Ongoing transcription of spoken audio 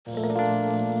Hello,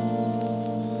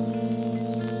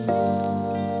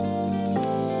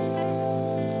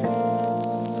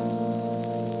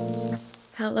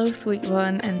 sweet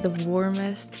one, and the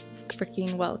warmest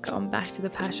freaking welcome back to the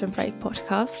Passion Break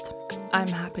podcast. I'm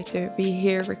happy to be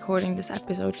here recording this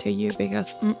episode to you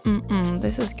because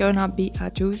this is gonna be a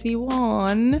juicy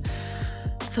one.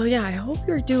 So yeah, I hope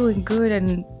you're doing good,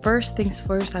 and first things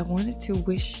first, I wanted to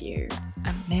wish you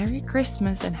a Merry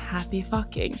Christmas and Happy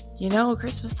fucking. You know,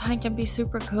 Christmas time can be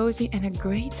super cozy and a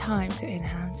great time to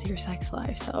enhance your sex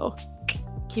life, so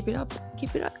keep it up,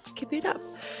 keep it up, keep it up.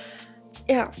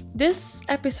 Yeah, this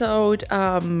episode,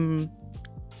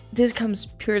 this comes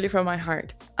purely from my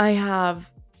heart. I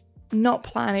have not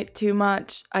planned it too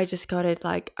much. I just got it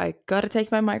like, I gotta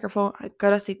take my microphone, I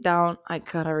gotta sit down, I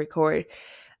gotta record.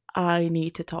 I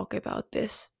need to talk about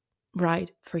this right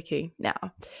freaking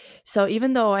now. So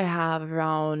even though I have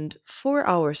around 4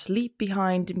 hours sleep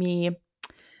behind me,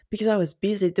 because I was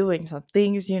busy doing some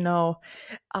things, you know,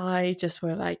 I just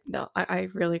were like, no, I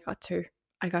really got to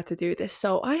do this.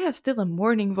 So I have still a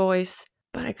morning voice,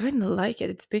 but I kind of like it.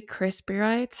 It's a bit crispy,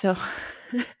 right? So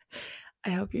I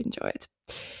hope you enjoy it.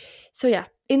 So yeah,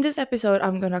 in this episode,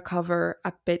 I'm going to cover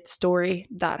a bit story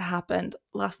that happened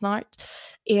last night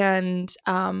and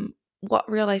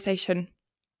what realization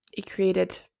it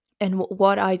created and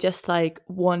what I just like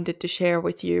wanted to share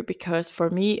with you, because for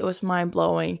me, it was mind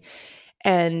blowing.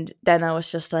 And then I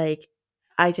was just like,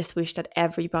 I just wish that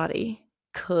everybody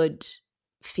could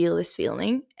feel this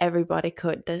feeling. Everybody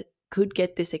could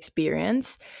get this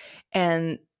experience.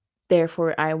 And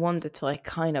therefore I wanted to like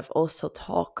kind of also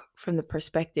talk from the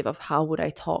perspective of how would I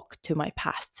talk to my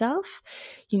past self.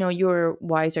 You know, you're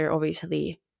wiser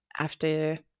obviously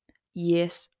after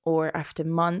years or after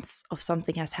months of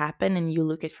something has happened, and you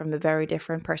look at it from a very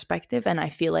different perspective. And I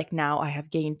feel like now I have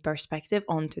gained perspective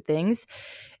onto things,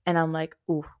 and I'm like,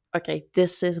 ooh, okay,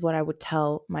 this is what I would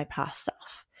tell my past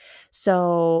self.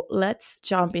 So let's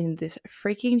jump into this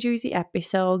freaking juicy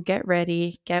episode. Get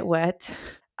ready, get wet.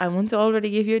 I want to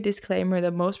already give you a disclaimer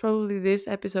that most probably this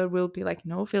episode will be like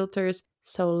no filters.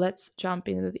 So let's jump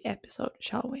into the episode,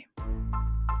 shall we?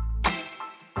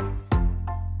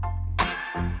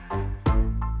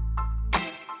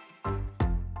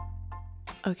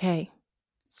 Okay,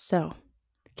 so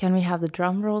can we have the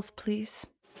drum rolls, please?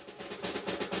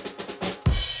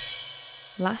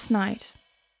 Last night,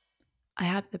 I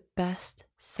had the best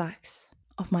sex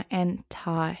of my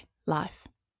entire life.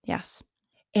 Yes.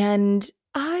 And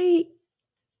I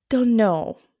don't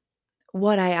know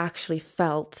what I actually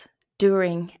felt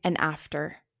during and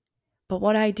after. But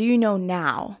what I do know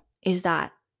now is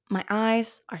that my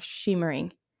eyes are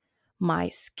shimmering. My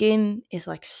skin is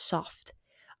like soft.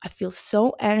 I feel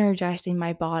so energized in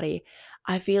my body.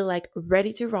 I feel like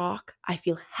ready to rock. I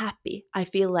feel happy. I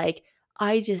feel like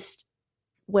I just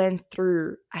went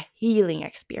through a healing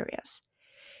experience.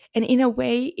 And in a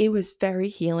way, it was very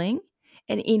healing.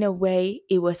 And in a way,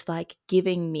 it was like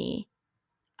giving me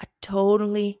a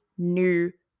totally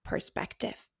new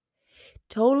perspective.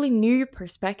 Totally new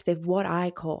perspective, what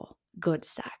I call good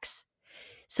sex.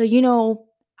 So, you know,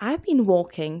 I've been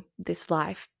walking this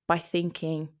life by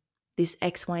thinking this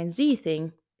X, Y, and Z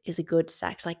thing is a good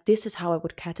sex. Like, this is how I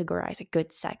would categorize a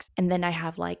good sex. And then I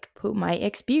have like put my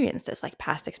experiences, like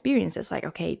past experiences, like,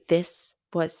 okay, this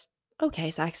was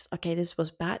okay sex. Okay, this was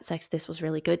bad sex. This was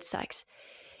really good sex.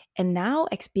 And now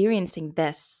experiencing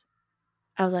this,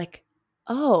 I was like,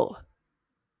 oh,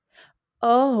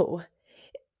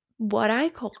 what I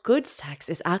call good sex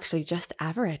is actually just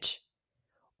average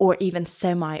or even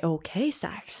semi-okay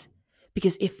sex.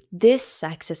 Because if this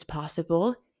sex is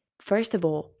possible, first of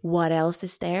all, what else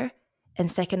is there? And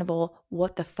second of all,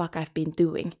 what the fuck I've been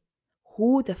doing?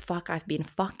 Who the fuck I've been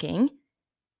fucking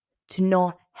to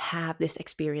not have this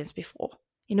experience before?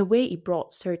 In a way, it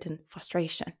brought certain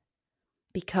frustration.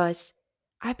 Because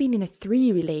I've been in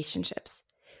 3 relationships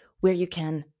where you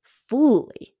can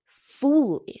fully,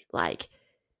 like,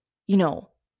 you know,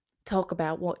 talk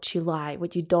about what you like,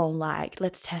 what you don't like.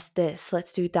 Let's test this,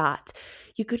 let's do that.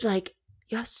 You could like,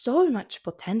 you have so much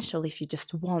potential if you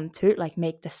just want to, like,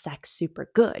 make the sex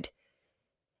super good.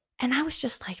 And I was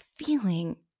just like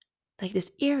feeling like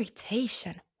this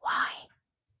irritation. Why?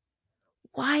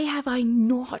 Why have I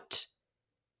not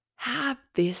have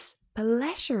this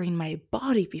pleasure in my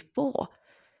body before?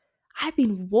 I've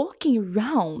been walking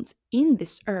around in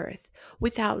this earth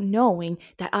without knowing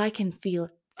that I can feel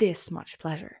this much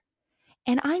pleasure.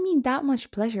 And I mean that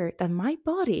much pleasure that my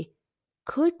body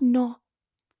could not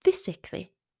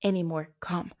physically anymore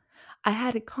come. I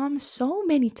had it come so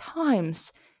many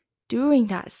times during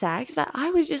that sex that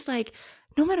I was just like,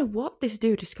 no matter what this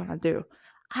dude is gonna do,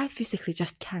 I physically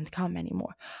just can't come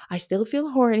anymore. I still feel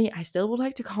horny. I still would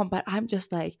like to come, but I'm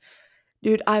just like,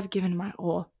 dude, I've given my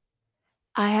all.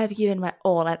 I have given my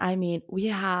all. And I mean, we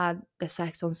had the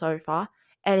sex on sofa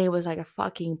and it was like a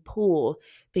fucking pool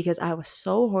because I was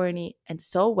so horny and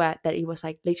so wet that it was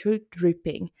like literally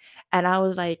dripping. And I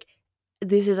was like,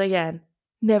 this is again,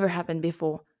 never happened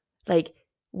before. Like,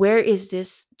 where is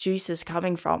this juices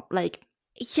coming from? Like,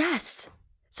 yes.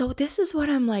 So this is what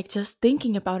I'm like just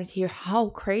thinking about it here, how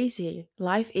crazy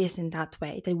life is in that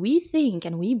way. That we think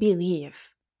and we believe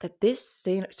that this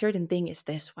certain thing is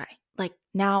this way. Like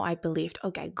now I believed,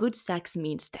 okay, good sex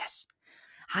means this.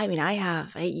 I mean, I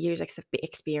have 8 years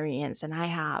experience and I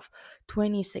have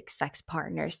 26 sex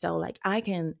partners, so like I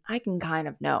can kind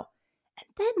of know. And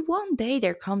then one day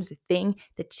there comes a thing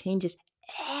that changes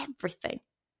everything.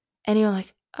 And you're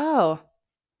like, "Oh,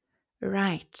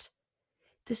 right.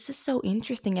 This is so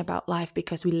interesting about life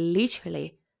because we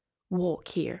literally walk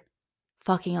here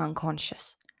fucking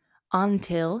unconscious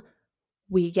until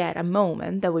we get a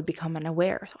moment that we become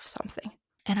unaware of something."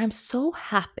 And I'm so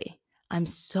happy. I'm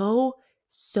so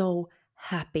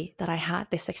happy that I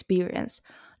had this experience.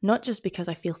 Not just because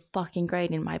I feel fucking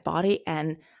great in my body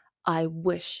and I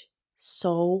wish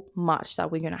so much that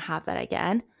we're going to have that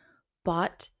again,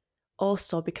 but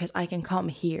also because I can come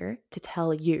here to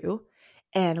tell you.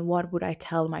 And what would I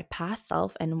tell my past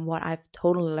self and what I've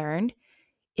totally learned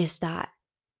is that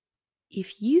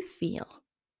if you feel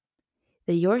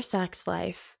that your sex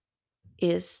life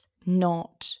is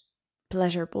not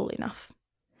pleasurable enough,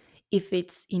 if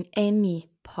it's in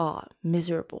any part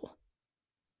miserable,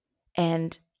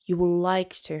 and you would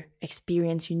like to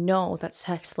experience, you know that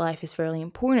sex life is really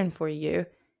important for you,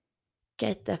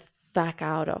 get the fuck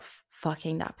out of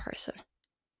fucking that person.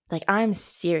 Like, I'm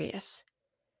serious.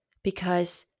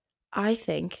 Because I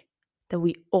think that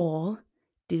we all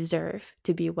deserve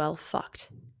to be well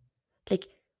fucked. Like,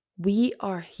 we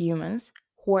are humans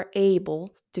who are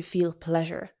able to feel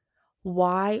pleasure.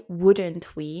 Why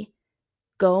wouldn't we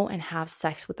go and have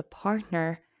sex with a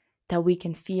partner that we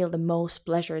can feel the most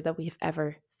pleasure that we've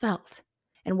ever felt?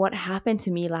 And what happened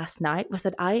to me last night was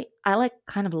that I like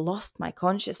kind of lost my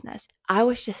consciousness. I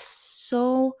was just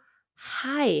so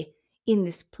high in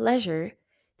this pleasure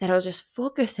that I was just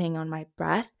focusing on my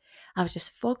breath. I was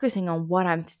just focusing on what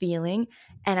I'm feeling,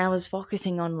 and I was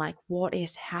focusing on like what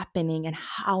is happening and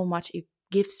how much it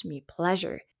gives me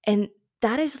pleasure. And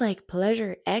that is like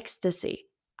pleasure ecstasy.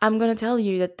 I'm going to tell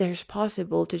you that there's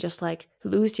possible to just like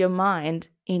lose your mind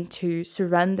into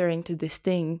surrendering to this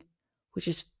thing, which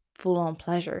is full on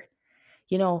pleasure.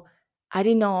 You know, I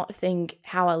did not think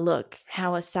how I look,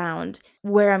 how I sound,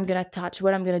 where I'm going to touch,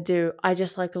 what I'm going to do. I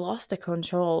just like lost the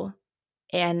control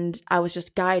and I was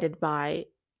just guided by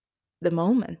the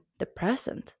moment, the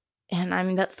present. And I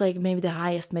mean, that's like maybe the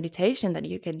highest meditation that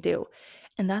you can do.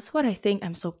 And that's what I think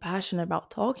I'm so passionate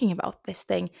about talking about this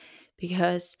thing,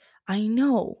 because I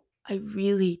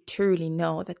really truly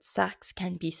know that sex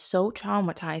can be so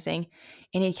traumatizing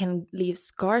and it can leave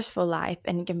scars for life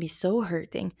and it can be so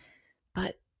hurting.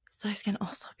 But sex can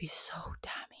also be so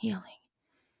damn healing.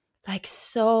 Like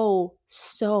so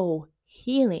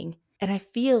healing. And I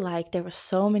feel like there were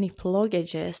so many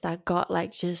pluggages that got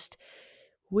like just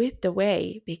whipped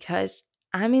away because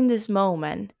I'm in this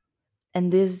moment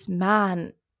and this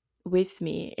man with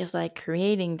me is like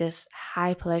creating this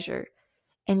high pleasure.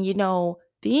 And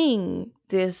being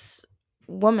this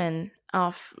woman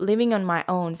of living on my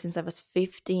own since I was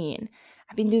 15,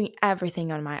 I've been doing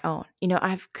everything on my own.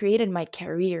 I've created my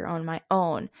career on my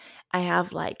own. I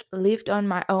have like lived on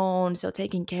my own, so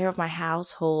taking care of my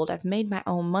household. I've made my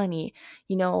own money.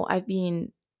 I've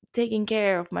been taking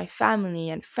care of my family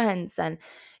and friends and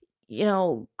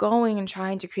going and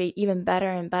trying to create even better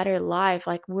and better life,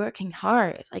 like working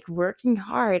hard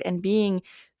and being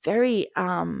very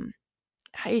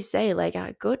how you say, like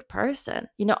a good person.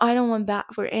 I don't want bad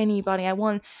for anybody. I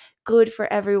want good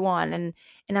for everyone, and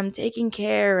I'm taking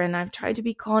care and I've tried to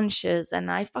be conscious and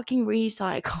I fucking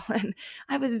recycle and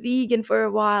I was vegan for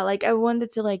a while. Like I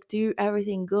wanted to like do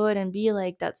everything good and be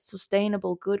like that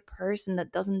sustainable good person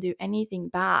that doesn't do anything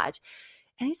bad.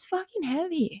 And it's fucking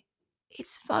heavy.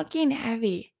 It's fucking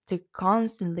heavy to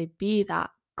constantly be that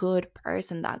good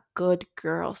person, that good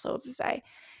girl, so to say,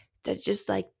 that's just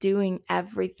like doing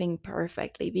everything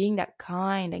perfectly, being that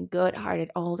kind and good hearted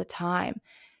all the time.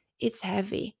 It's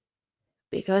heavy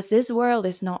because this world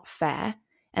is not fair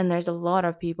and there's a lot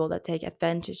of people that take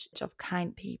advantage of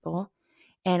kind people.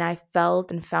 And I felt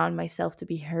and found myself to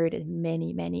be hurted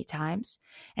many, many times.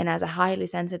 And as a highly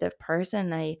sensitive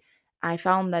person, I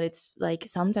found that it's like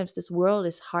sometimes this world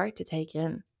is hard to take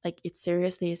in. Like it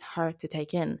seriously is hard to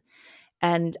take in.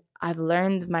 And I've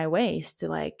learned my ways to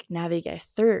like navigate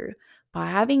through by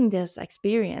having this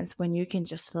experience when you can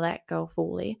just let go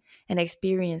fully and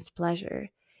experience pleasure.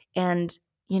 And,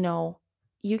 you know,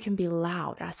 you can be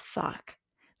loud as fuck.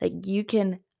 Like you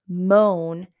can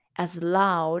moan as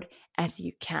loud as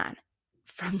you can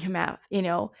from your mouth,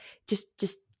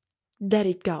 just let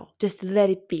it go. Just let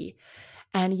it be.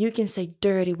 And you can say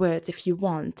dirty words if you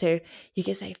want to. You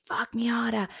can say fuck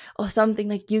Miata or something.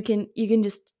 Like you can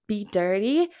just be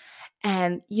dirty,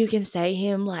 and you can say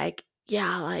him like,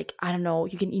 yeah, like I don't know,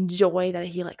 you can enjoy that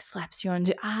he like slaps you on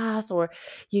the ass, or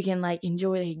you can like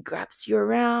enjoy that he grabs you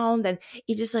around, and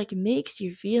it just like makes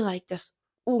you feel like this,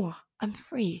 oh, I'm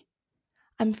free.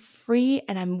 I'm free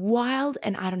and I'm wild,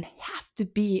 and I don't have to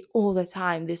be all the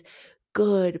time this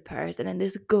good person and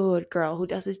this good girl who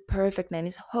does it perfectly and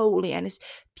is holy and is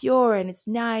pure and it's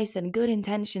nice and good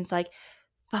intentions. Like,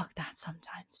 fuck that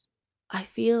sometimes. I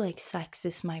feel like sex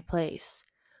is my place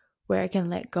where I can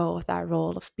let go of that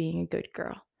role of being a good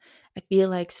girl. I feel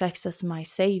like sex is my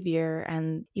savior,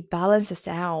 and it balances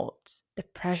out the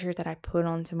pressure that I put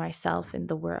onto myself in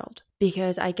the world.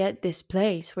 Because I get this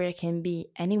place where I can be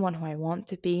anyone who I want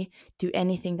to be, do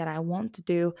anything that I want to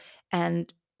do,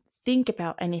 and think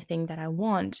about anything that I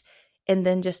want, and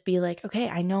then just be like, okay,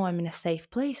 I know I'm in a safe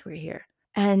place. We're here.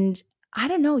 And I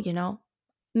don't know,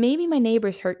 maybe my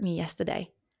neighbors hurt me yesterday.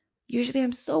 Usually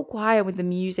I'm so quiet with the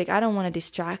music. I don't want to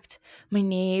distract my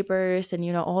neighbors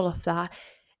and all of that.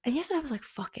 And yesterday I was like,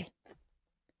 fuck it.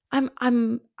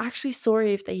 I'm actually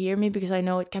sorry if they hear me, because I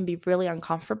know it can be really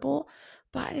uncomfortable,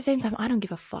 but at the same time I don't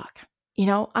give a fuck.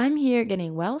 I'm here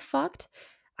getting well fucked.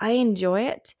 I enjoy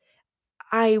it.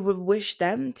 I would wish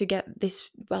them to get this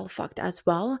well fucked as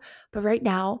well, but right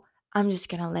now I'm just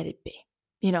going to let it be.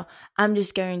 I'm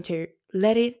just going to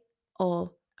let it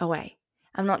all away.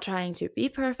 I'm not trying to be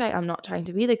perfect. I'm not trying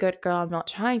to be the good girl. I'm not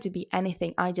trying to be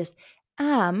anything. I just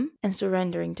am, and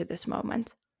surrendering to this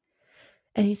moment.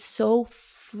 And it's so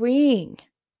freeing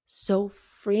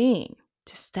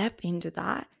to step into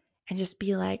that and just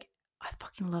be like, I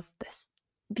fucking love this.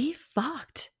 Be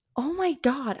fucked. Oh my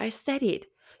God, I said it.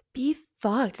 Be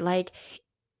fucked. Like,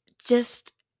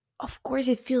 just, of course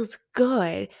it feels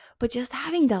good, but just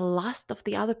having the lust of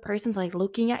the other person's like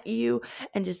looking at you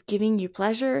and just giving you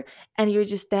pleasure, and you're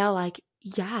just there like,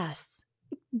 yes,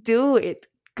 do it,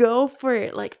 go for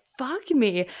it, like fuck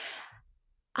me.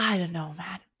 I don't know,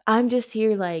 man. I'm just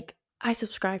here like, I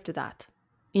subscribe to that,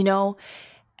 you know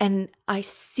and I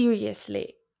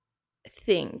seriously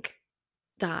think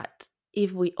that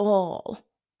if we all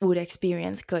would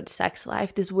experience good sex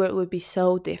life, this world would be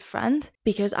so different,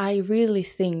 because I really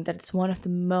think that it's one of the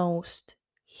most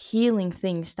healing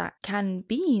things that can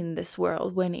be in this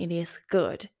world when it is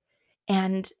good.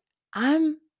 And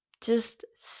I'm just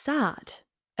sad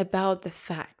about the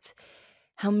fact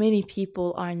how many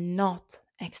people are not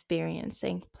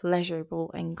experiencing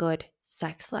pleasurable and good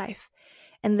sex life.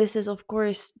 And this is, of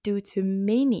course, due to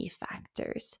many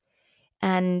factors.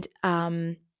 And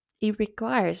it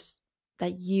requires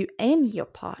that you and your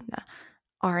partner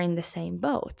are in the same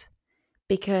boat.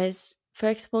 Because, for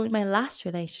example, in my last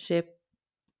relationship,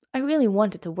 I really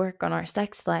wanted to work on our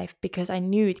sex life because I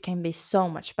knew it can be so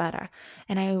much better.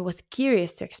 And I was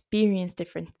curious to experience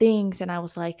different things. And I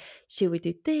was like, should we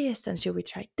do this? And should we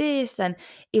try this? And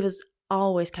it was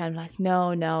always kind of like,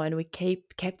 no, no. And we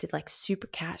kept it like super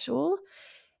casual.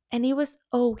 And it was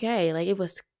okay. Like, it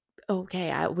was okay.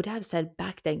 I would have said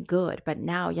back then good, but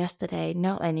now, yesterday,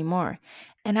 not anymore.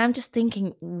 And I'm just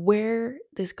thinking, where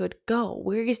this could go?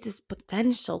 Where is this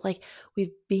potential? Like,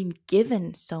 we've been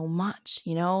given so much,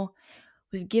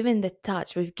 We've given the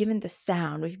touch, we've given the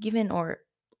sound, we've given our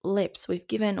lips, we've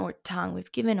given our tongue,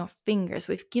 we've given our fingers,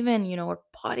 we've given, our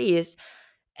bodies.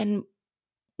 And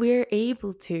we're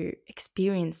able to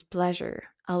experience pleasure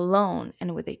alone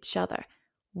and with each other.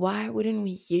 Why wouldn't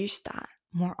we use that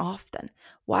more often?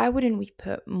 Why wouldn't we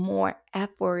put more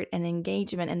effort and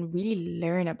engagement and really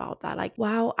learn about that? Like,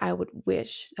 wow, I would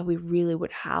wish that we really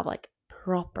would have like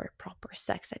proper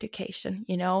sex education,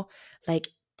 Like,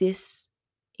 this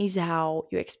is how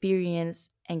you experience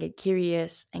and get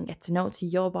curious and get to know to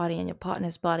your body and your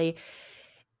partner's body,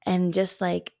 and just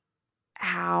like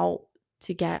how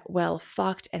to get well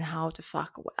fucked and how to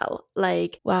fuck well.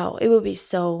 Like, wow, it would be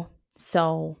so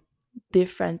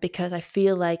different, because I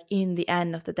feel like in the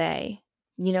end of the day,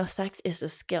 sex is a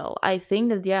skill. I think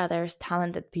that, yeah, there's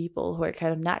talented people who are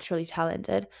kind of naturally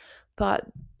talented, but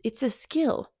it's a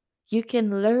skill. You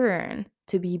can learn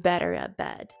to be better at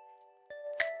bed.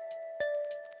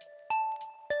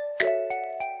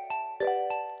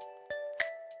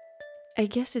 I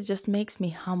guess it just makes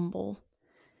me humble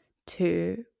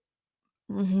to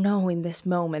know in this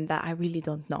moment that I really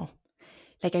don't know.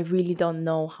 Like, I really don't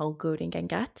know how good it can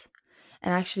get.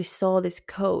 And I actually saw this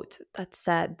quote that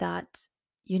said that,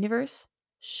 universe,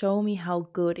 show me how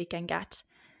good it can get.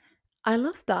 I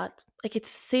love that. Like, it's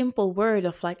a simple word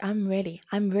of like, I'm ready.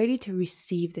 I'm ready to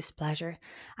receive this pleasure.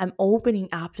 I'm opening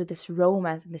up to this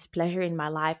romance and this pleasure in my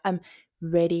life. I'm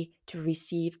ready to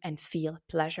receive and feel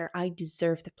pleasure. I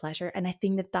deserve the pleasure. And I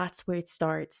think that that's where it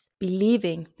starts.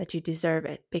 Believing that you deserve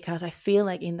it. Because I feel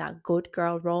like in that good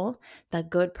girl role, that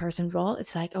good person role,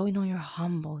 it's like, oh, no, you're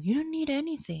humble. You don't need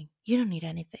anything. You don't need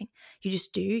anything. You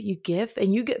just do, you give,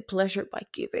 and you get pleasure by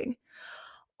giving.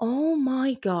 Oh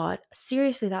my god,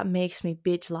 seriously, that makes me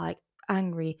bitch like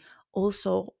angry.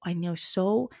 Also, I know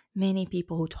so many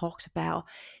people who talks about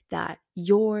that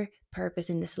your purpose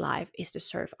in this life is to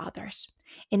serve others.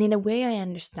 And in a way I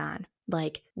understand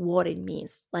like what it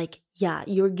means. Like, yeah,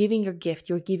 you're giving your gift,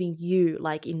 you're giving you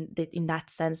like in that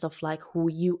sense of like who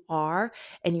you are,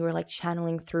 and you're like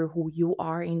channeling through who you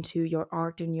are into your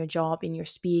art and your job, in your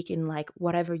speak, in like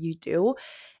whatever you do,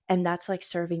 and that's like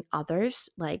serving others.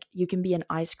 Like, you can be an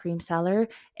ice cream seller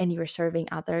and you're serving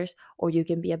others, or you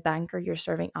can be a banker, you're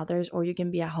serving others, or you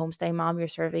can be a homestay mom, you're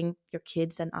serving your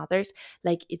kids and others.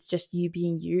 Like, it's just you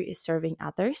being you is serving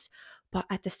others. But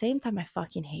at the same time, I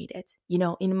fucking hate it. You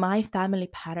know, in my family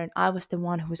pattern, I was the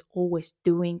one who was always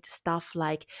doing the stuff,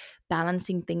 like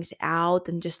balancing things out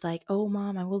and just like, oh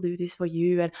mom, I will do this for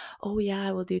you, and oh yeah,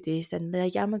 I will do this, and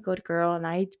like I'm a good girl and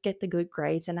I get the good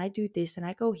grades and I do this and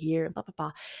I go here and blah blah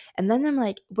blah. And then I'm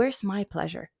like, where's my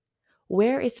pleasure?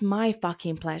 Where is my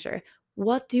fucking pleasure?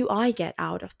 What do I get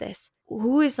out of this?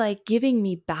 Who is like giving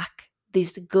me back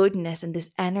this goodness and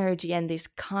this energy and these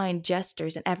kind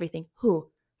gestures and everything? Who?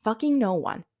 Fucking no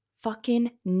one. Fucking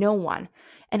no one.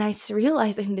 And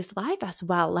realized in this life as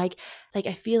well, like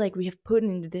I feel like we have put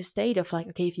into this state of like,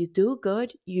 okay, if you do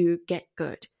good, you get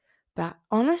good. But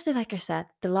honestly, like I said,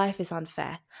 the life is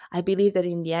unfair. I believe that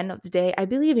in the end of the day, I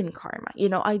believe in karma. You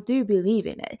know, I do believe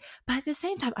in it. But at the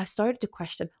same time, I've started to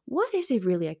question, what is it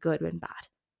really a good and bad?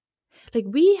 Like,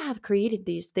 we have created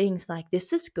these things like,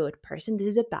 this is good person, this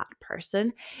is a bad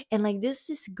person, and like this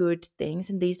is good things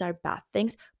and these are bad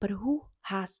things. But who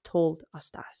has told us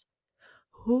that?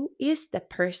 Who is the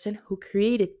person who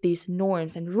created these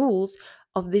norms and rules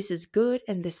of this is good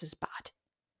and this is bad?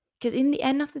 Because in the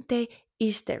end of the day,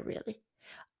 is there really?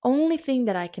 Only thing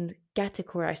that I can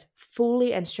categorize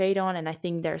fully and straight on, and I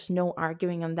think there's no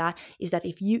arguing on that, is that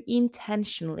if you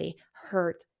intentionally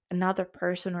hurt another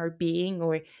person or being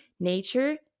or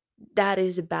nature, that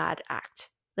is a bad act.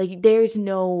 Like, there's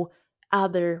no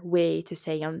other way to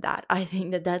say on that. I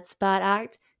think that that's bad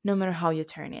act, no matter how you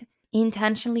turn it.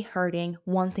 Intentionally hurting,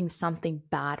 wanting something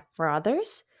bad for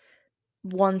others,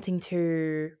 wanting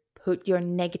to put your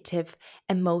negative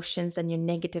emotions and your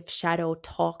negative shadow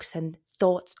talks and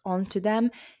thoughts onto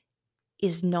them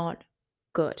is not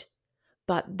good.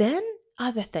 But then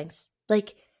other things,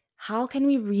 like, how can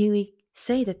we really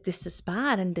say that this is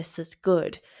bad and this is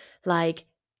good? Like,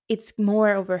 it's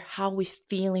more over how we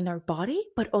feel in our body,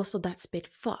 but also that's a bit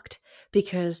fucked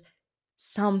because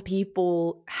some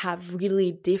people have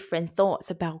really different thoughts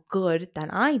about good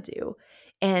than I do.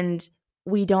 And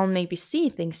we don't maybe see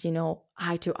things, you know,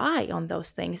 eye to eye on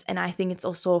those things. And I think it's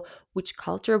also which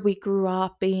culture we grew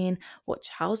up in, which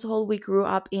household we grew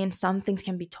up in. Some things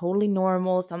can be totally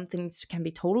normal, some things can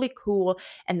be totally cool.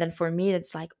 And then for me,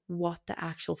 it's like, what the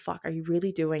actual fuck? Are you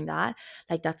really doing that?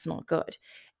 Like, that's not good.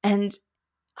 And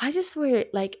I just were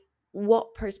like,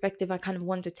 what perspective I kind of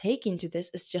want to take into this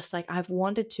is just like, I've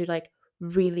wanted to like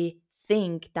really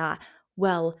think that,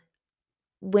 well,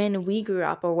 when we grew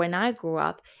up or when I grew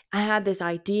up, I had this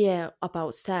idea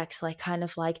about sex, like kind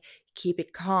of like keep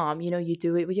it calm. You know, you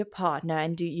do it with your partner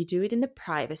and you do it in the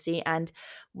privacy. And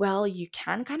well, you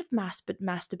can kind of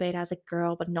masturbate as a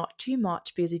girl, but not too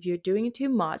much, because if you're doing it too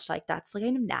much, like that's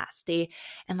kind of nasty.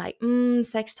 And like,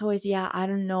 sex toys, yeah, I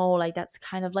don't know, like that's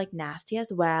kind of like nasty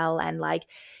as well. And like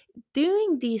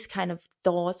doing these kind of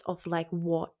thoughts of like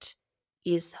what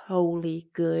is wholly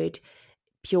good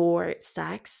pure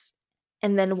sex,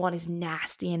 and then what is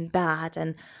nasty and bad,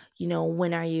 and you know,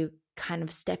 when are you kind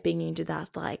of stepping into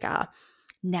that like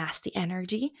nasty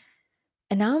energy.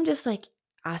 And now I'm just like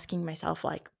asking myself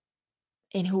like,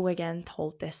 and who again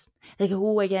told this? Like,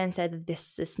 who again said that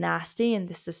this is nasty and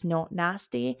this is not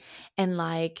nasty? And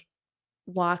like,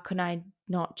 why can I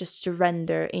not just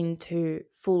surrender into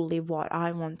fully what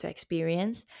I want to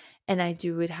experience, and I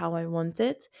do it how I want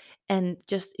it? And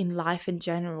just in life in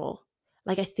general,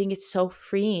 like, I think it's so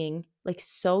freeing, like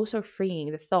so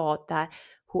freeing, the thought that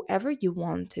whoever you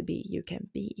want to be, you can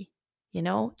be.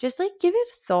 Just like give it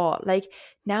a thought. Like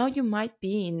now you might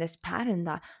be in this pattern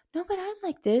that, no, but I'm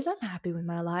like this, I'm happy with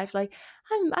my life. Like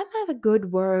I have a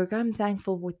good work, I'm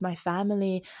thankful with my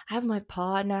family, I have my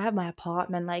partner, I have my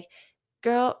apartment. Like,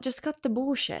 girl, just cut the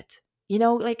bullshit.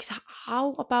 Like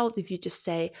how about if you just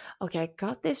say, okay, I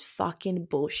got this fucking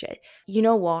bullshit. You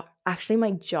know what? Actually,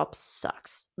 my job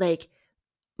sucks. Like,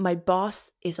 my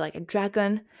boss is like a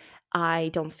dragon. I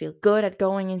don't feel good at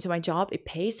going into my job. It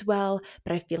pays well,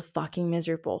 but I feel fucking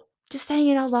miserable. Just saying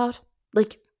it out loud.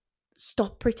 Like,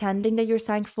 stop pretending that you're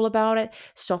thankful about it.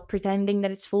 Stop pretending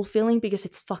that it's fulfilling, because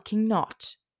it's fucking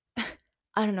not.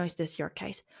 I don't know, is this your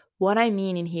case? What I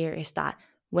mean in here is that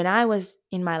when I was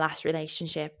in my last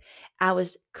relationship, I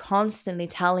was constantly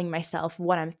telling myself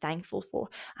what I'm thankful for.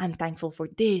 I'm thankful for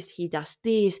this, he does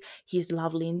this, he's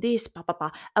lovely in this, blah, blah,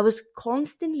 blah. I was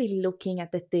constantly looking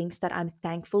at the things that I'm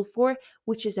thankful for,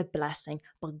 which is a blessing.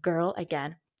 But girl,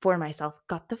 again, for myself,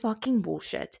 got the fucking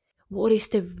bullshit. What is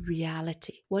the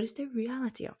reality? What is the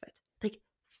reality of it? Like,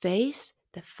 face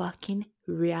the fucking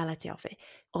reality of it.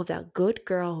 Of that good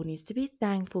girl who needs to be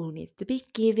thankful, who needs to be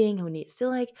giving, who needs to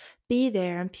like be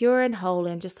there and pure and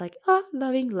holy and just like,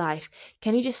 loving life.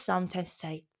 Can you just sometimes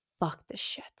say, fuck the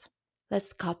shit?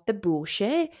 Let's cut the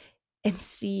bullshit and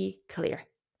see clear.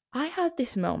 I had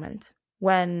this moment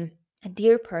when a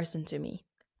dear person to me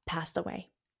passed away.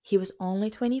 He was only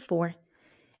 24.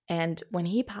 And when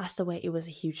he passed away, it was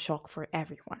a huge shock for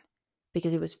everyone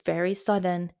because it was very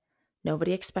sudden.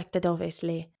 Nobody expected,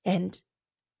 obviously. And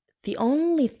the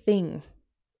only thing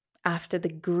after the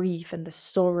grief and the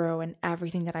sorrow and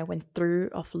everything that I went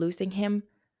through of losing him,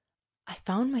 I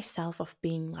found myself of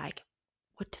being like,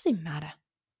 what does it matter?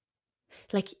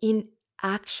 Like, in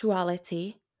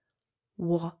actuality,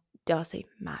 what does it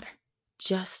matter?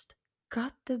 Just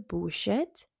cut the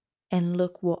bullshit and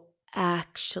look what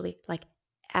actually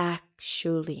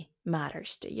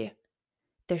matters to you.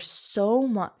 There's so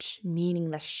much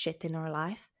meaningless shit in our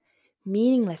life,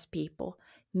 meaningless people,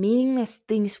 meaningless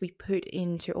things we put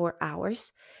into our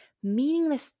hours,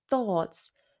 meaningless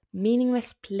thoughts,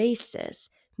 meaningless places,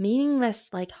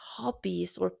 meaningless like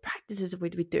hobbies or practices we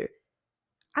do.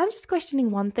 I'm just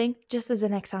questioning one thing, just as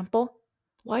an example.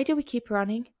 Why do we keep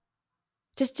running?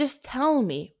 Just tell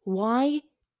me, why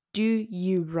do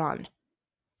you run?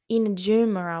 In a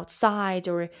gym or outside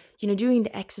or, doing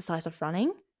the exercise of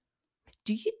running?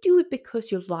 Do you do it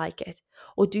because you like it?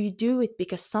 Or do you do it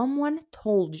because someone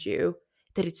told you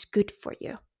that it's good for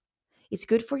you? It's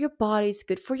good for your body, it's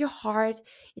good for your heart,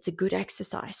 it's a good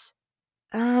exercise.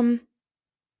 I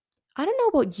don't know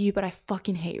about you, but I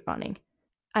fucking hate running.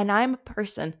 And I'm a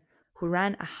person who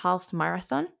ran a half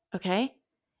marathon, okay?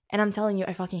 And I'm telling you,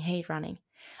 I fucking hate running.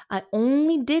 I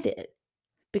only did it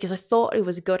because I thought it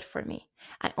was good for me.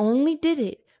 I only did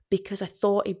it because I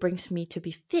thought it brings me to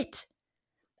be fit.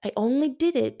 I only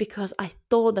did it because I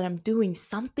thought that I'm doing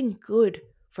something good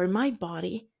for my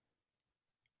body.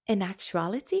 In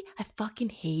actuality, I fucking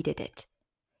hated it.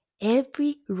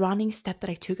 Every running step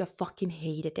that I took, I fucking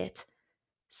hated it.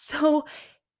 So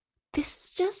this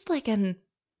is just like an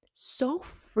so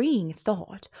freeing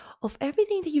thought of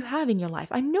everything that you have in your life.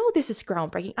 I know this is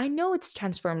groundbreaking. I know it's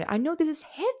transformative. I know this is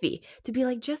heavy to be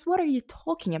like, just what are you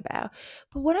talking about?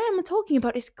 But what I am talking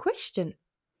about is question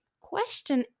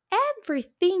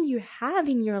everything you have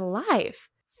in your life.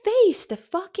 Face the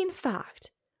fucking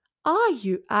fact. Are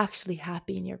you actually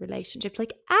happy in your relationship?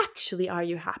 Like, actually, are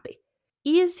you happy?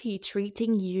 Is he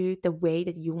treating you the way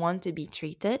that you want to be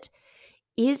treated?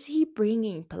 Is he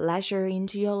bringing pleasure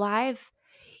into your life?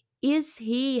 Is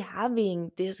he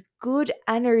having this good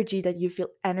energy that you feel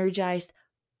energized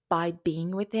by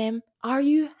being with him? Are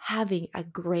you having a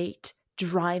great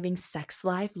driving sex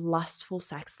life, lustful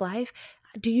sex life?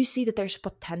 Do you see that there's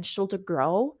potential to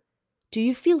grow? Do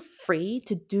you feel free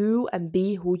to do and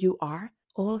be who you are?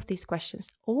 All of these questions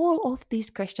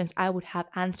I would have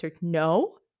answered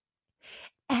no.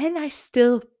 And I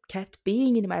still kept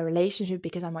being in my relationship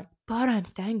because I'm like, but I'm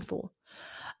thankful.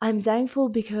 I'm thankful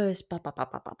because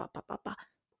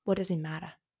what does it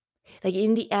matter? Like,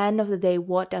 in the end of the day,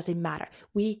 what does it matter?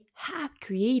 We have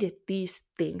created these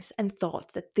things and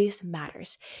thoughts that this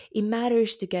matters. It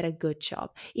matters to get a good job.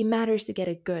 It matters to get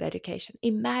a good education.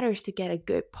 It matters to get a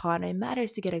good partner. It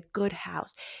matters to get a good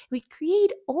house. We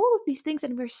create all of these things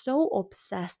and we're so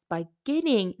obsessed by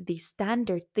getting these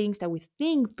standard things that we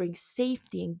think bring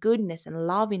safety and goodness and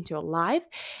love into our life.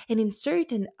 And in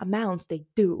certain amounts, they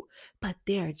do, but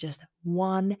they're just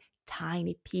one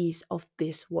tiny piece of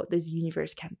what this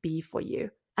universe can be for you.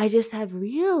 I just have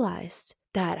realized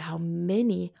that how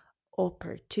many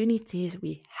opportunities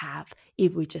we have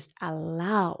if we just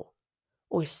allow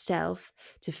or self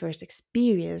to first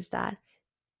experience that.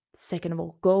 Second of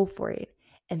all, go for it.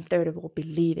 And third of all,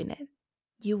 believe in it.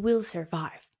 You will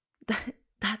survive.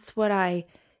 That's what I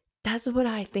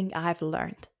think I've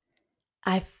learned.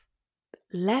 I've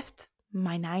left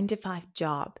my 9 to 5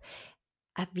 job.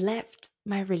 I've left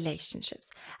my relationships.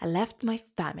 I left my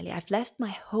family. I've left my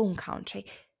home country.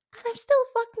 And I'm still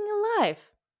fucking alive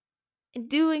and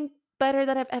doing better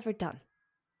than I've ever done.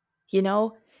 You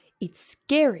know, it's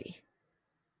scary.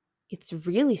 It's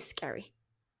really scary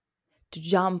to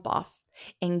jump off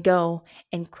and go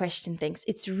and question things.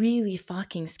 It's really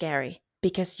fucking scary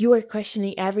because you are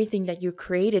questioning everything that you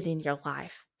created in your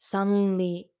life.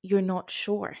 Suddenly, you're not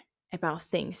sure about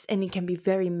things, and it can be a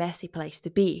very messy place to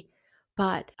be.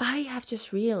 But I have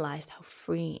just realized how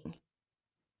freeing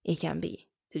it can be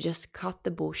to just cut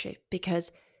the bullshit,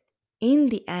 because in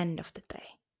the end of the day,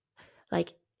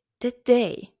 like the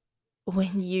day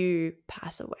when you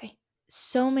pass away,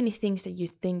 so many things that you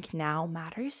think now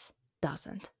matters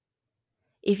doesn't.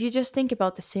 If you just think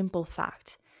about the simple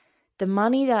fact, the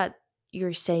money that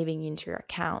you're saving into your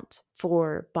account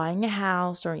for buying a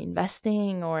house or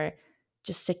investing or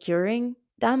just securing,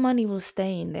 that money will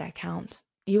stay in the account.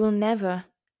 You will never,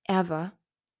 ever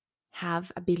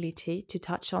have ability to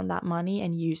touch on that money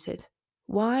and use it.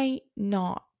 Why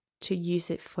not to use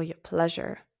it for your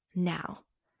pleasure now?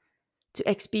 To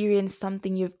experience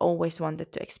something you've always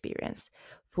wanted to experience.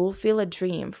 Fulfill a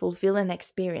dream, fulfill an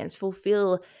experience,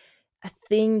 fulfill a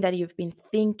thing that you've been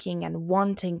thinking and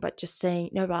wanting, but just saying,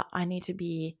 no, but I need to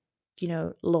be,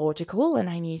 logical, and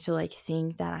I need to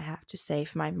think that I have to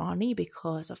save my money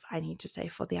because of I need to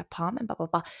save for the apartment, blah, blah,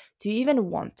 blah. Do you even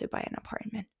want to buy an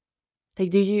apartment?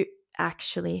 Do you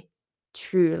actually,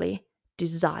 truly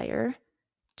desire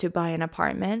to buy an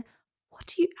apartment? What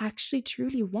do you actually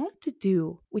truly want to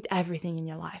do with everything in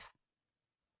your life?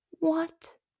 What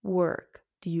work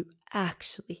do you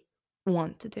actually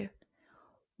want to do?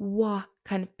 What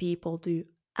kind of people do you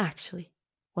actually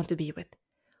want to be with?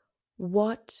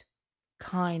 What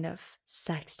kind of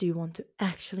sex do you want to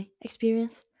actually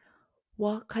experience?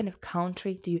 What kind of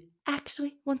country do you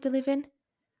actually want to live in?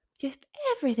 If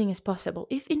everything is possible,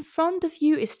 if in front of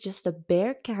you is just a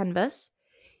bare canvas,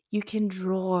 you can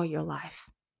draw your life.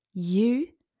 You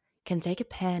can take a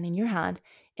pen in your hand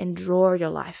and draw your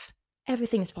life.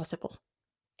 Everything is possible.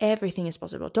 Everything is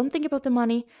possible. Don't think about the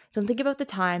money. Don't think about the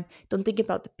time. Don't think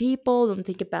about the people. Don't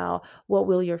think about what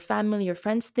will your family, your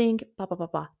friends think. Blah, blah, blah,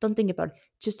 blah. Don't think about it.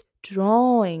 Just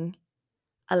drawing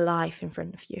a life in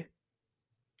front of you.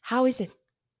 How is it?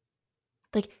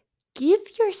 Give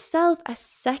yourself a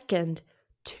second,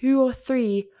 2 or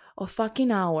 3 or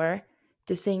fucking hour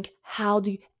to think, how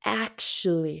do you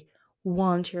actually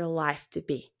want your life to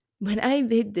be? When I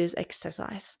did this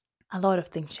exercise, a lot of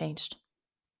things changed.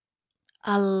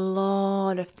 A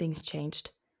lot of things changed.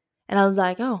 And I was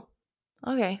like, oh,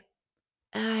 okay.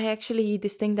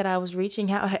 This thing that I was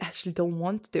reaching out, I actually don't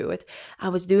want to do it. I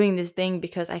was doing this thing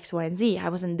because X, Y, and Z. I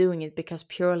wasn't doing it because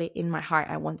purely in my heart,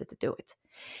 I wanted to do it.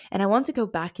 And I want to go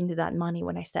back into that money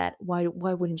when I said, why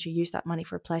wouldn't you use that money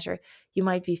for pleasure? You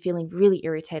might be feeling really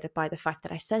irritated by the fact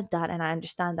that I said that. And I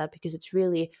understand that because it's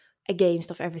really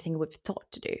against of everything we've thought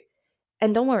to do.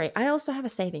 And don't worry, I also have a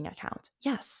saving account.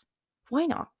 Yes. Why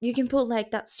not? You can put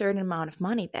that certain amount of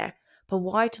money there. But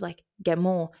why to get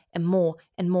more and more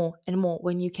and more and more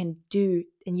when you can do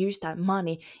and use that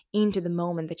money into the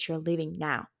moment that you're living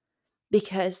now?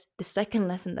 Because the second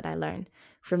lesson that I learned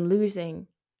from losing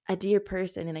a dear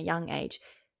person in a young age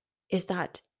is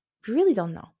that we really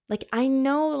don't know. I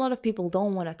know a lot of people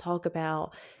don't want to talk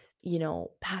about,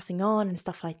 passing on and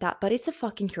stuff like that, but it's a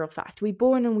fucking cruel fact. We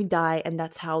born and we die, and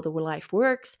that's how the life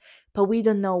works, but we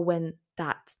don't know when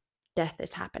that death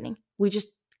is happening. We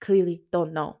just clearly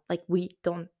don't know. We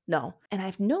don't know. And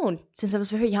I've known since I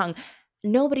was very young,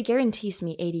 nobody guarantees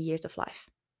me 80 years of life.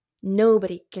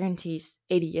 Nobody guarantees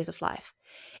 80 years of life.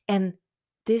 And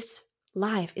this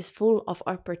life is full of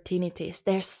opportunities.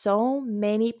 There's so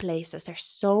many places, there's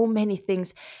so many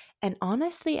things. And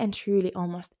honestly and truly,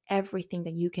 almost everything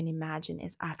that you can imagine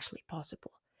is actually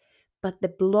possible. But the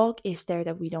block is there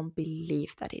that we don't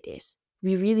believe that it is.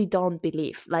 We really don't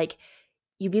believe.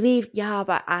 You believe, yeah,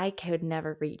 but I could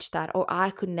never reach that, or I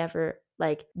could never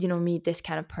meet this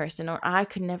kind of person, or I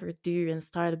could never do and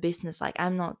start a business.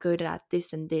 I'm not good at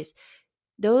this and this.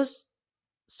 Those,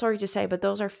 sorry to say, but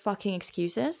those are fucking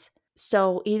excuses.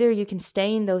 So either you can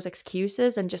stay in those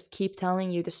excuses and just keep telling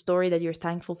you the story that you're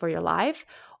thankful for your life,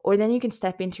 or then you can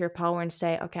step into your power and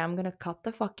say, okay, I'm gonna cut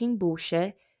the fucking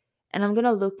bullshit, and I'm going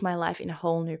to look my life in a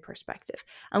whole new perspective.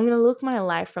 I'm going to look my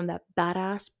life from that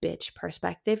badass bitch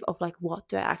perspective of what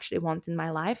do I actually want in my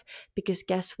life? Because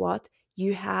guess what?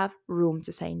 you have room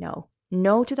to say no.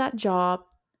 No to that job,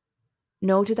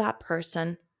 no to that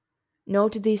person, no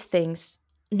to these things,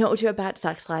 no to a bad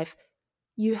sex life.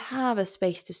 You have a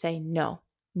space to say no.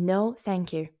 No,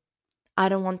 thank you. I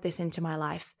don't want this into my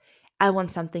life. I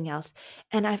want something else.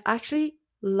 And I've actually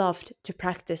loved to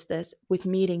practice this with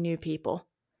meeting new people,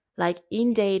 like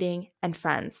in dating and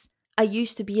friends. I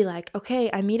used to be like, okay,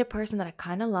 I meet a person that I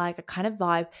kind of like, I kind of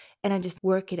vibe, and I just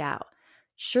work it out.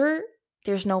 Sure,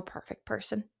 there's no perfect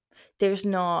person. There's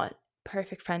not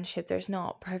perfect friendship. There's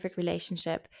not perfect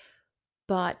relationship.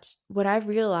 But what I've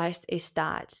realized is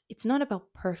that it's not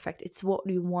about perfect. It's what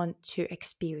you want to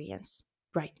experience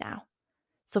right now.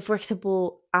 So, for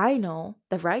example, I know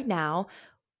that right now,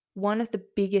 one of the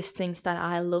biggest things that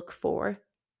I look for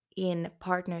in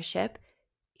partnership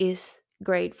is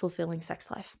great, fulfilling sex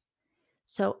life.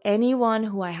 So, anyone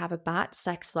who I have a bad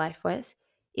sex life with,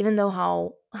 even though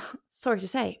how, sorry to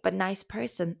say, but nice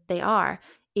person they are,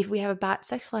 if we have a bad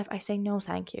sex life, I say no,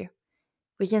 thank you.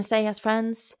 We can stay as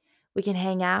friends, we can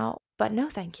hang out, but no,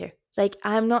 thank you. Like,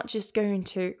 I'm not just going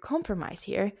to compromise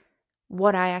here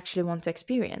what I actually want to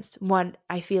experience, what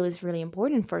I feel is really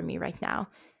important for me right now.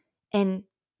 And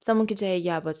someone could say,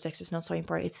 yeah, but sex is not so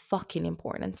important. It's fucking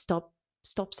important. Stop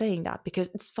saying that, because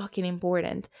it's fucking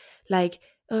important. Like,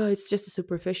 oh, it's just the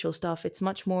superficial stuff. It's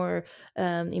much more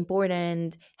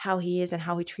important how he is and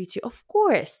how he treats you. Of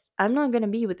course, I'm not going to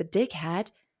be with a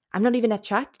dickhead. I'm not even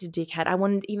attracted to dickhead. I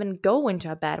wouldn't even go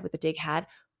into a bed with a dickhead.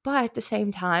 But at the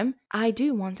same time, I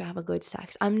do want to have a good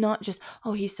sex. I'm not just,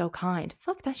 oh, he's so kind.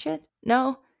 Fuck that shit.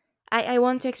 No, I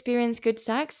want to experience good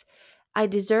sex. I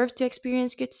deserve to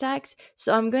experience good sex.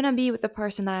 So I'm going to be with the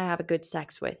person that I have a good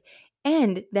sex with.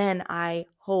 And then I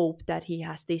hope that he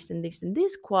has this and this and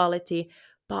this quality.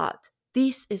 But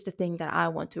this is the thing that I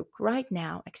want to right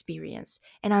now experience.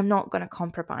 And I'm not going to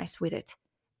compromise with it.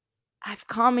 I've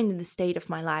come into the state of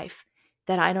my life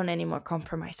that I don't anymore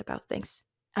compromise about things.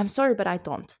 I'm sorry, but I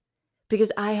don't.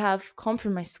 Because I have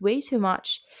compromised way too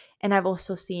much. And I've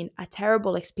also seen a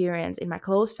terrible experience in my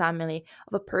close family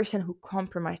of a person who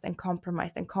compromised and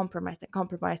compromised and compromised and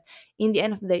compromised. In the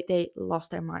end of the day, they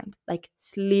lost their mind. Like,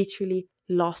 literally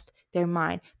lost their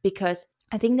mind. Because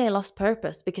I think they lost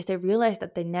purpose, because they realized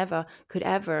that they never could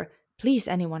ever please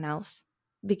anyone else.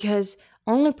 Because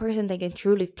only person they can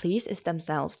truly please is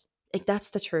themselves. Like,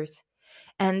 that's the truth.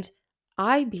 And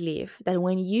I believe that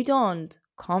when you don't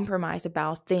compromise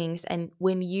about things, and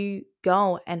when you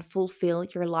go and fulfill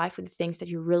your life with the things that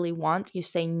you really want, you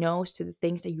say no to the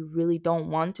things that you really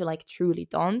don't want to, like truly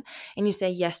don't, and you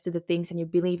say yes to the things and you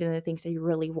believe in the things that you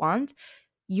really want,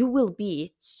 you will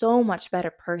be so much better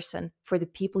person for the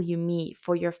people you meet,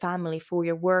 for your family, for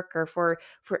your worker, for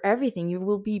everything. You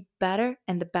will be better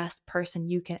and the best person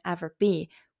you can ever be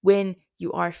when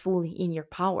you are fully in your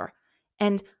power.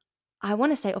 And I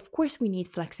want to say, of course, we need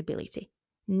flexibility.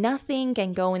 Nothing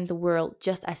can go in the world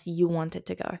just as you want it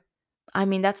to go. I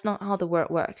mean, that's not how the world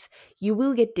works. You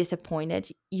will get disappointed.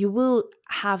 You will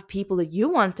have people that you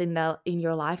want in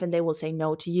your life and they will say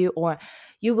no to you, or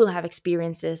you will have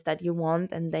experiences that you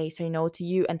want and they say no to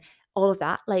you, and all of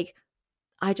that. Like,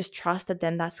 I just trust that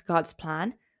then that's God's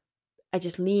plan. I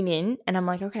just lean in and I'm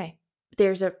like, okay,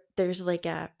 there's like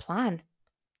a plan.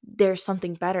 There's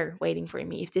something better waiting for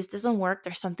me. If this doesn't work,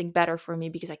 there's something better for me,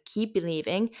 because I keep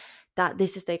believing that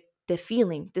this is the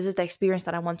feeling, this is the experience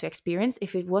that I want to experience.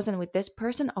 If it wasn't with this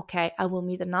person, okay, I will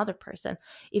meet another person.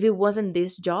 If it wasn't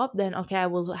this job, then okay, I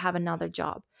will have another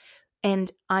job. And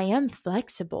I am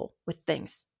flexible with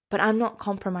things, but I'm not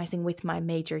compromising with my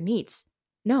major needs.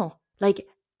 No, like,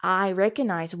 I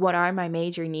recognize what are my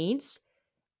major needs,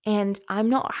 and I'm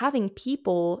not having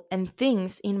people and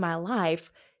things in my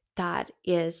life that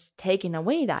is taking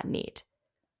away that need.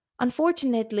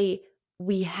 Unfortunately,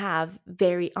 we have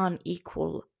very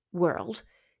unequal world.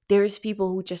 There's people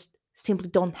who just simply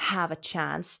don't have a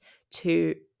chance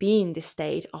to be in this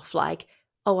state of like,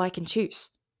 oh, I can choose.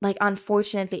 Like,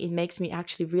 unfortunately, it makes me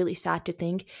actually really sad to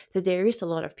think that there is a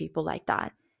lot of people like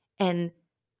that. And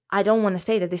I don't want to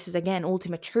say that this is, again,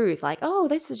 ultimate truth. Like, oh,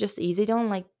 this is just easy. Don't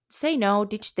like say no,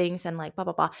 ditch things, and like blah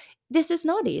blah blah. This is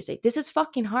not easy. This is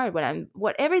fucking hard.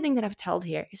 What everything that I've told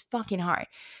here is fucking hard.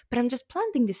 But I'm just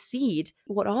planting the seed.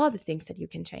 What are the things that you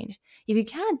can change? If you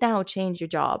can't now change your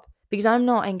job, because I'm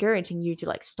not encouraging you to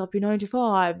like stop your 9 to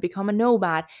 5, become a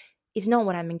nomad. It's not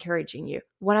what I'm encouraging you.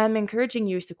 What I'm encouraging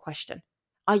you is to question: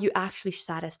 are you actually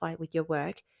satisfied with your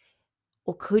work?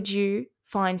 Or could you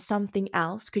find something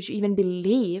else? Could you even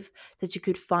believe that you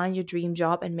could find your dream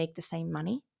job and make the same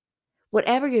money?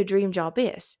 Whatever your dream job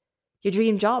is, your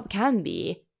dream job can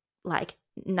be like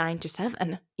 9 to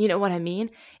 7. You know what I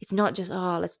mean? It's not just,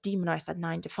 oh, let's demonize that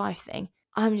 9 to 5 thing.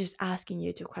 I'm just asking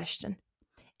you to question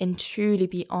and truly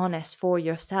be honest for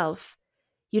yourself.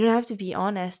 You don't have to be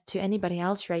honest to anybody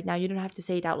else right now. You don't have to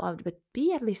say it out loud, but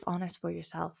be at least honest for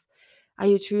yourself. Are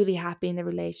you truly happy in the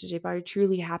relationship? Are you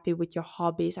truly happy with your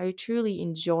hobbies? Are you truly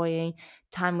enjoying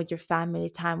time with your family,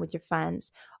 time with your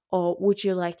friends? Or would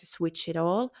you like to switch it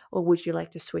all? Or would you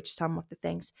like to switch some of the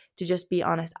things to just be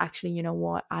honest? Actually, you know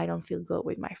what? I don't feel good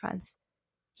with my friends.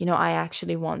 I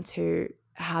actually want to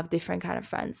have different kind of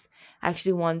friends. I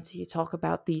actually want to talk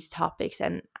about these topics,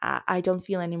 and I don't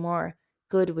feel any more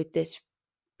good with this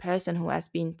person who has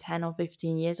been 10 or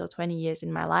 15 years or 20 years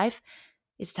in my life.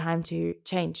 It's time to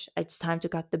change. It's time to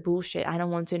cut the bullshit. I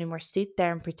don't want to anymore sit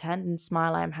there and pretend and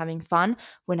smile I'm having fun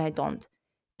when I don't.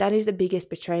 That is the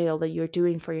biggest betrayal that you're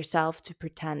doing for yourself, to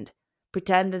pretend.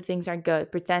 Pretend that things are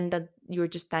good. Pretend that you're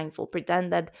just thankful.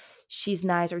 Pretend that she's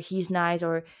nice or he's nice,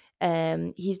 or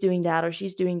he's doing that or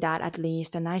she's doing that at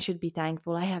least, and I should be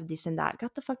thankful. I have this and that.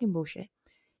 Cut the fucking bullshit.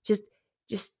 Just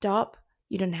just stop.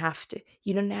 You don't have to.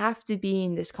 You don't have to be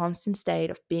in this constant state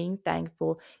of being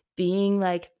thankful, being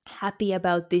like happy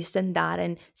about this and that,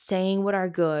 and saying what are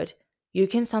good. You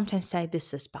can sometimes say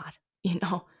this is bad.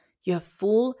 You have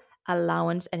full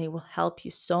allowance, and it will help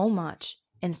you so much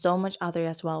and so much other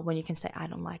as well when you can say, I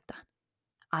don't like that.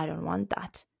 I don't want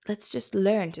that. Let's just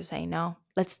learn to say no.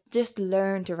 Let's just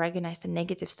learn to recognize the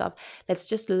negative stuff. Let's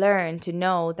just learn to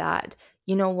know that,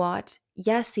 you know what?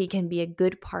 Yes, he can be a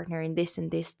good partner in this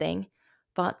and this thing,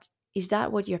 but is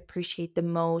that what you appreciate the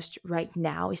most right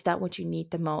now? Is that what you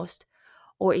need the most?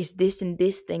 Or is this and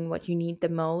this thing what you need the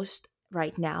most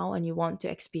right now and you want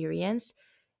to experience?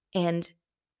 And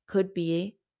could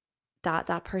be that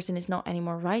that person is not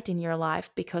anymore right in your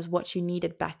life because what you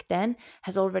needed back then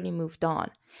has already moved on.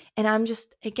 And I'm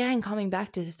just again coming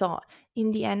back to the thought,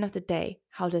 in the end of the day,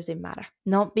 how does it matter?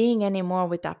 Not being anymore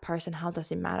with that person, how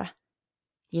does it matter?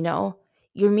 You know,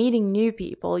 you're meeting new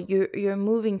people, you're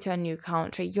moving to a new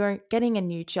country, you're getting a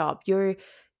new job, you're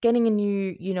getting a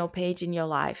new, page in your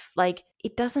life. Like,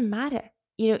 it doesn't matter.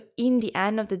 In the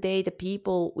end of the day, the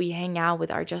people we hang out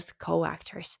with are just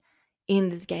co-actors in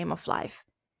this game of life.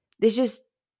 They're just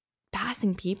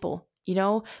passing people.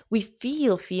 We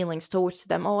feel feelings towards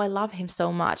them. Oh, I love him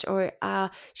so much, or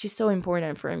she's so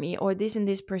important for me, or this and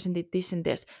this person did this and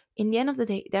this. In the end of the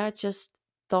day, they're just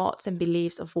thoughts and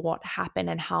beliefs of what happened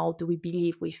and how do we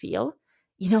believe we feel.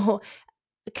 you know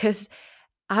because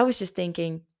I was just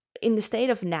thinking, in the state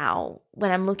of now,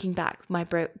 when I'm looking back, my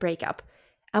breakup,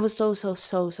 I was so, so,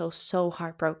 so, so, so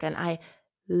heartbroken. I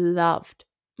loved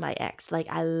my ex. Like,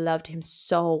 I loved him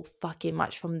so fucking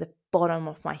much from the bottom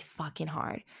of my fucking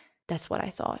heart. That's what I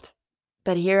thought.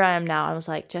 But here I am now. I was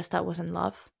like, just that wasn't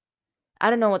love. I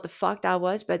don't know what the fuck that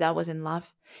was, but that wasn't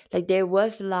love. Like, there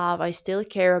was love. I still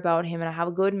care about him and I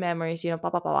have good memories, blah, blah,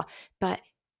 blah, blah. But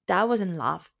that wasn't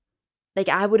love. Like,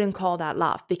 I wouldn't call that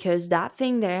love, because that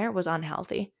thing there was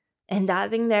unhealthy. And that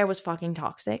thing there was fucking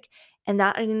toxic. And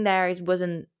that thing there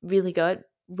wasn't really good.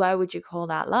 Why would you call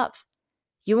that love?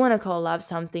 You want to call love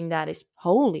something that is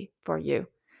holy for you,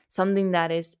 something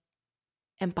that is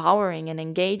empowering and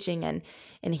engaging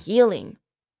and healing.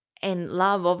 And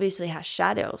love obviously has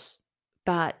shadows,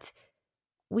 but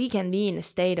we can be in a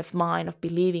state of mind of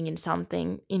believing in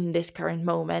something in this current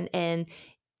moment, and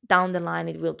down the line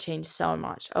it will change so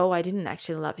much. Oh, I didn't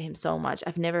actually love him so much.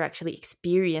 I've never actually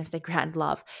experienced a grand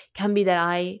love. Can be that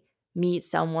I meet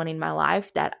someone in my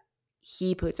life that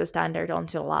he puts a standard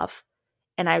onto love,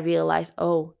 and I realize,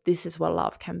 oh, this is what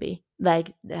love can be.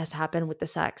 Like, has happened with the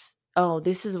sex. Oh,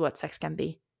 this is what sex can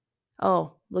be.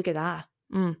 Oh, look at that.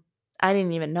 I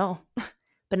didn't even know.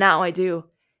 But now I do.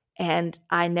 And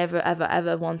I never, ever,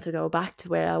 ever want to go back to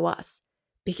where I was,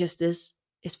 because this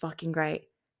is fucking great.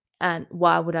 And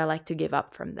why would I like to give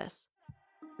up from this?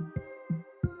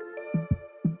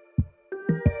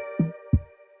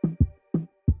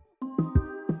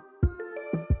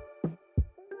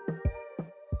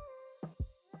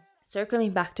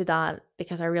 Circling back to that,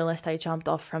 because I realized I jumped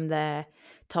off from the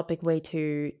topic way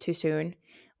too soon,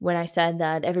 when I said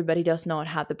that everybody does not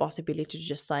have the possibility to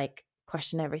just like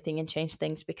question everything and change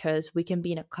things, because we can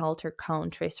be in a culture,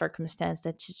 country, circumstance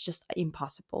that's just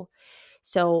impossible.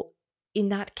 So in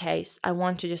that case, I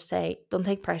want to just say, don't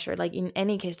take pressure. Like, in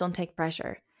any case, don't take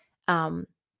pressure. um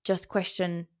just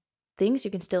question things.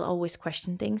 You can still always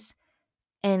question things,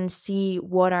 and see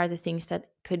what are the things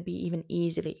that could be even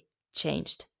easily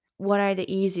changed. What are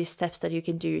the easiest steps that you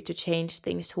can do to change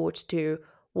things towards to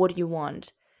what you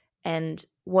want? And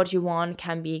what you want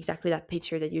can be exactly that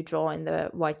picture that you draw in the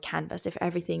white canvas. If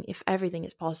everything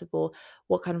is possible,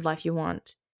 what kind of life you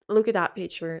want. look at that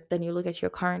picture, then you look at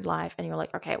your current life and you're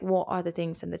like, okay, what are the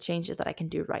things and the changes that I can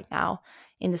do right now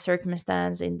in the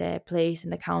circumstance, in the place, in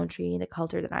the country, in the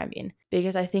culture that I'm in?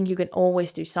 Because I think you can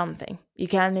always do something. You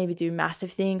can maybe do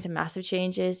massive things and massive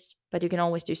changes, but you can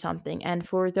always do something. And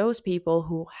for those people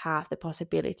who have the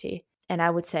possibility, and I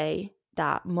would say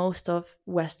that most of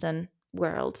Western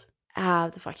world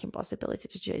have the fucking possibility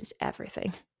to change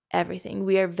everything. Everything.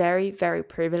 We are very, very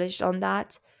privileged on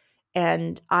that.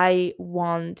 And I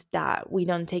want that we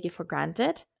don't take it for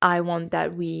granted. I want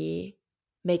that we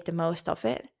make the most of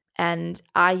it. And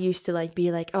I used to like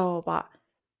be like, oh, but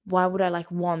why would I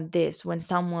like want this when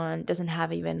someone doesn't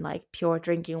have even like pure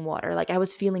drinking water? Like I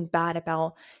was feeling bad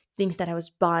about things that I was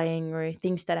buying or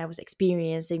things that I was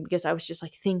experiencing because I was just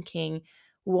like thinking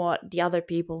what the other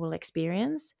people will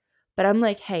experience. But I'm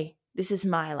like, hey, this is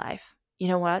my life. You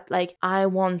know what? Like I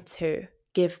want to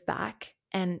give back,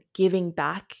 and giving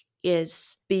back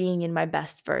is being in my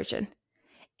best version.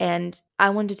 And I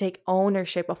want to take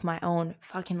ownership of my own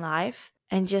fucking life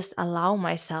and just allow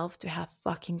myself to have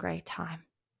fucking great time.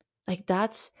 Like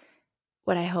that's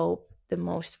what I hope the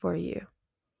most for you,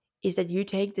 is that you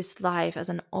take this life as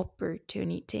an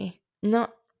opportunity,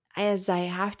 not as I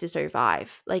have to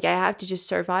survive. Like I have to just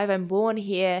survive. I'm born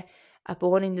here, I'm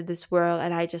born into this world,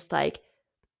 and I just like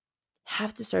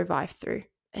have to survive through.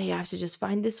 I have to just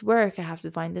find this work, I have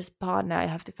to find this partner, I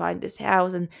have to find this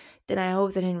house, and then I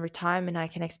hope that in retirement I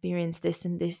can experience this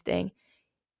and this thing.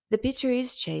 The picture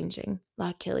is changing,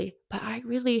 luckily, but I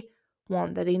really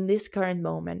want that in this current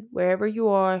moment, wherever you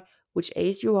are, which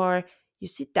age you are, you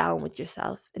sit down with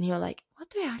yourself and you're like, what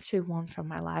do I actually want from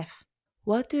my life?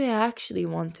 What do I actually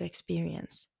want to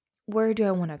experience? Where do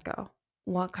I want to go?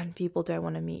 What kind of people do I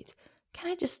want to meet? Can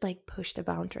I just like push the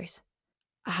boundaries?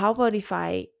 How about if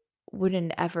I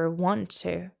wouldn't ever want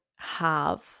to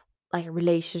have like a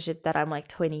relationship that I'm like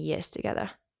 20 years together?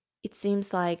 It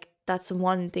seems like that's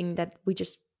one thing that we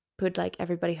just put like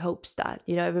everybody hopes that,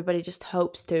 everybody just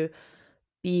hopes to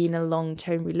be in a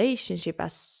long-term relationship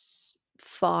as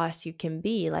far as you can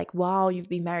be. Like, wow, you've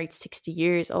been married 60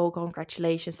 years. Oh,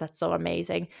 congratulations. That's so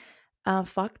amazing.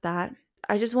 Fuck that.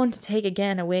 I just want to take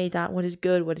again away that what is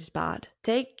good, what is bad.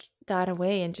 Take that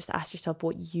away and just ask yourself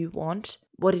what you want.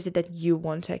 What is it that you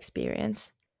want to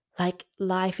experience? Like,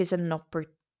 life is an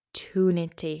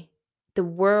opportunity. The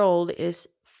world is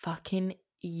fucking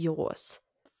yours.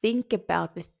 Think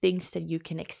about the things that you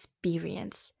can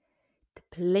experience, the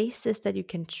places that you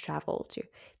can travel to,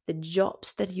 the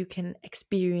jobs that you can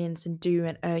experience and do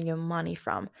and earn your money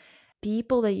from,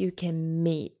 people that you can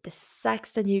meet, the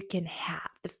sex that you can have,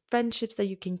 the friendships that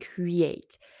you can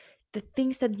create, the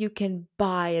things that you can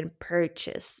buy and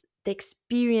purchase, the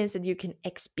experience that you can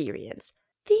experience.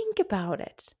 Think about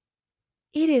it.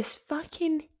 It is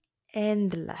fucking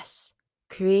endless.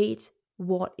 Create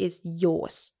what is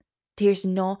yours. There's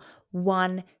no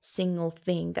one single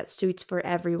thing that suits for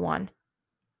everyone.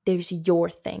 There's your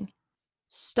thing.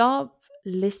 Stop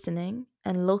listening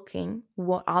and looking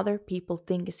what other people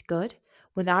think is good,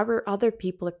 what other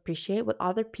people appreciate, what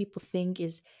other people think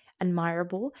is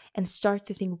admirable, and start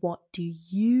to think, what do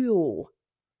you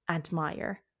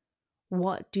admire?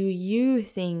 What do you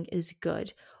think is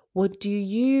good? What do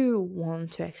you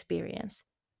want to experience?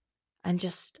 And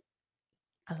just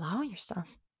allow yourself.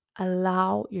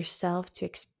 Allow yourself to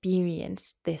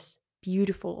experience this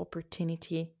beautiful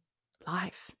opportunity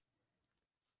life.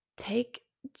 Take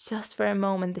just for a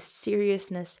moment the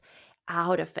seriousness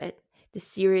out of it, the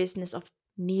seriousness of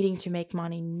needing to make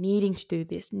money, needing to do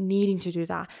this, needing to do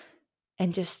that,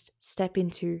 and just step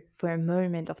into for a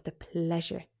moment of the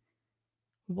pleasure.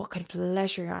 What kind of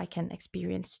pleasure I can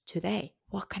experience today?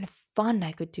 What kind of fun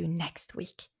I could do next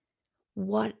week?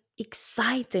 What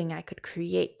exciting I could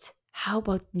create? How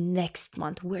about next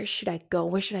month? Where should I go?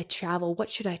 Where should I travel? What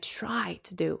should I try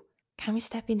to do? Can we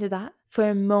step into that? For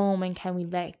a moment, can we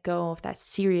let go of that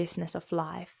seriousness of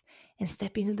life and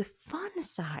step into the fun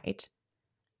side?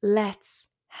 Let's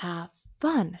have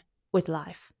fun with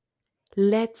life.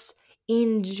 Let's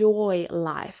enjoy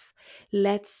life.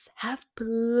 Let's have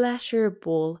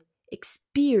pleasurable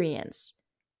experience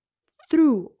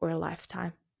through our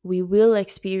lifetime. We will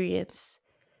experience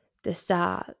the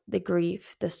sad, the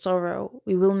grief, the sorrow.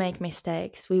 We will make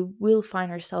mistakes. We will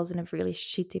find ourselves in a really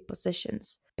shitty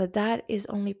positions. But that is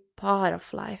only part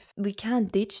of life. We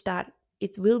can't ditch that.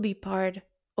 It will be part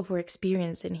of our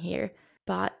experience in here.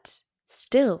 But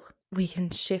still, we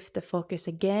can shift the focus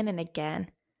again and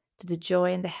again to the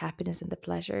joy and the happiness and the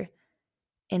pleasure,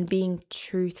 and being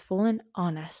truthful and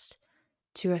honest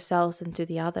to ourselves and to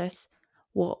the others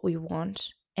what we want,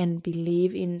 and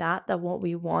believe in that what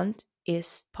we want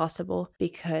is possible,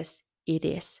 because it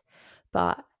is.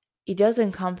 But it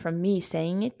doesn't come from me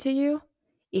saying it to you.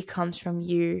 It comes from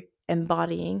you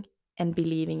embodying and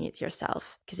believing it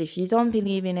yourself. Because if you don't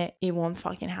believe in it, it won't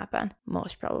fucking happen,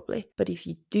 most probably. But if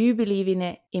you do believe in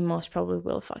it, it most probably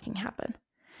will fucking happen.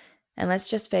 And let's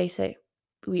just face it,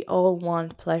 we all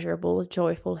want pleasurable,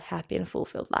 joyful, happy, and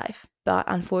fulfilled life. But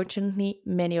unfortunately,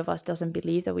 many of us doesn't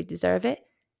believe that we deserve it.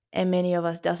 And many of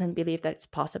us doesn't believe that it's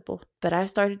possible. But I've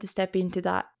started to step into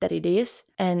that it is.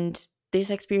 And this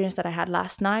experience that I had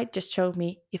last night just showed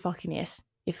me it fucking is.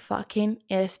 It fucking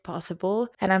is possible.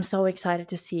 And I'm so excited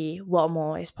to see what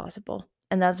more is possible.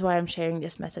 And that's why I'm sharing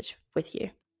this message with you.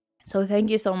 So thank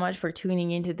you so much for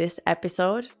tuning into this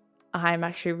episode. I'm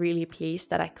actually really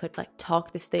pleased that I could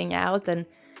talk this thing out and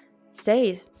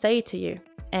say it to you.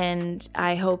 And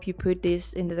I hope you put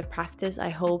this into the practice. I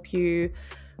hope you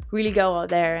really go out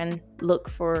there and look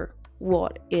for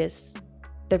what is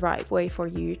the right way for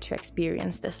you to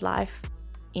experience this life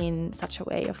in such a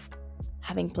way of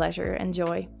having pleasure and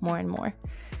joy more and more.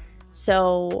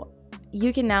 So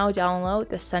you can now download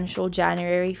the Sensual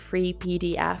January free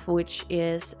PDF, which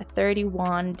is a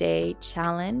 31-day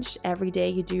challenge. Every day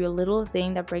you do a little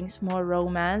thing that brings more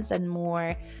romance and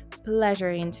more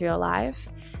pleasure into your life.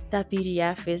 That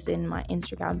PDF is in my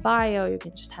Instagram bio. You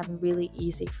can just have a really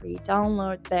easy free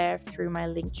download there through my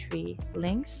Linktree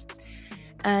links.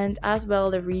 And as well,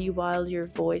 the Rewild Your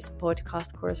Voice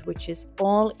podcast course, which is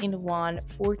all in one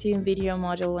 14 video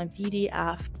module and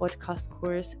PDF podcast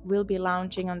course, will be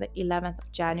launching on the 11th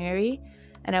of January.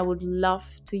 And I would love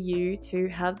you to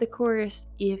have the course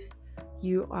if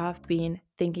you have been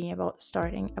thinking about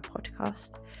starting a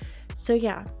podcast. So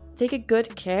yeah, take a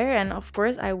good care. And of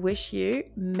course, I wish you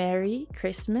Merry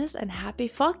Christmas and Happy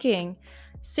fucking.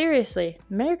 Seriously,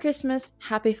 Merry Christmas,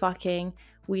 Happy fucking.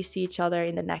 We see each other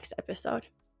in the next episode.